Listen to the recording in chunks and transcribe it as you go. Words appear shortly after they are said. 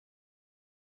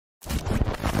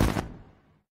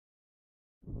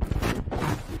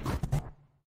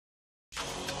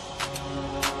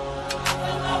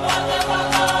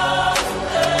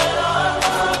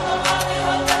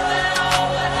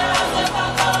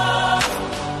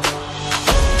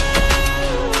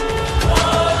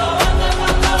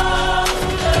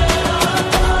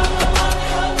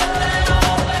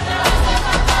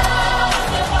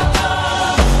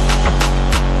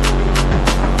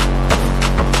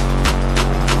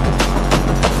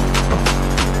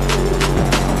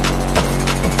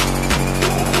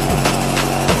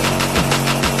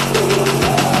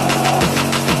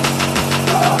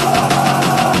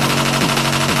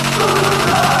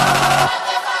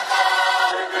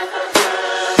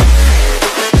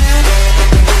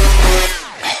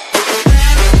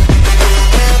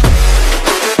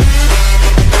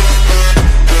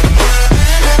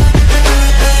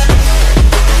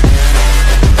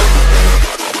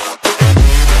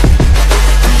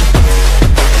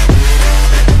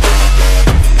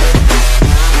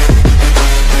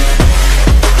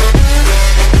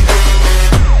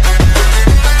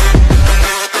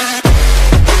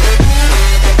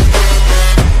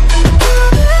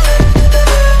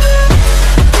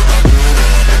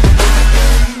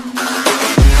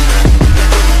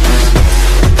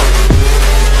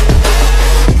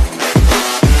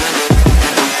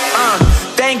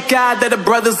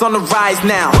brothers on the rise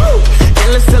now.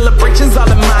 Endless celebrations all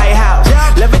in my house.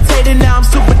 Levitating now, I'm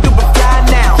super duper fly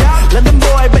now. London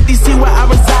boy, but they see where I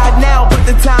reside now. Put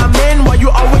the time in while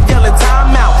you always yelling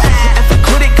time out. And for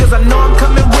quit it, cause I know I'm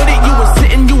coming with it. You were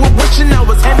sitting, you were wishing I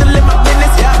was handling my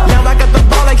business. Now I got the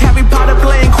ball like Harry Potter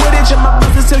playing Quidditch. And my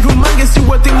business is humongous, you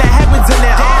would think that happens in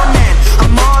there. Damn man,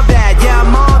 I'm all that, yeah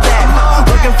I'm all that.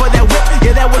 Working for that whip,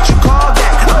 yeah that what you call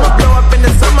that. I'ma blow up in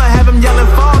the summer, have them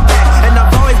yelling fall back. And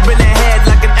I've always been ahead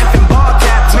like an effing ball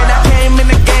cap. Man, I came in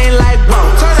the game like whoa.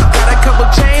 Got a couple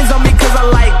chains on me cause I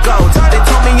like gold. They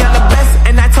told me I'm the best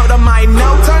and I told them I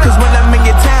know. Cause when I'm in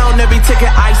your town, every ticket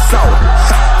I sold.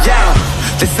 Yeah,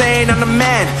 they saying I'm the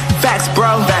man. Facts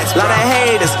bro, lot of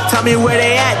haters, tell me where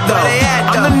they at though.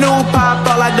 I'm the new pop,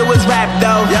 all I do is rap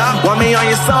though. Want me on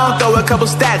your song, throw a couple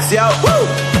stacks, yo. Woo!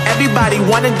 Everybody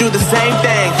wanna do the same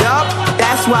thing, yo.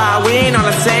 That's why we ain't on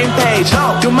the same page.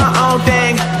 Do my own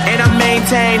thing, and I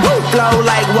maintain. Flow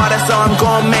like water, so I'm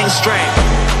going mainstream.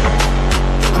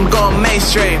 I'm going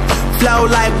mainstream. Flow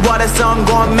like water, so I'm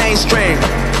going mainstream.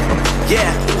 Yeah,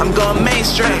 I'm going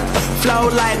mainstream. Flow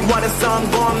like water, so I'm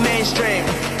going mainstream.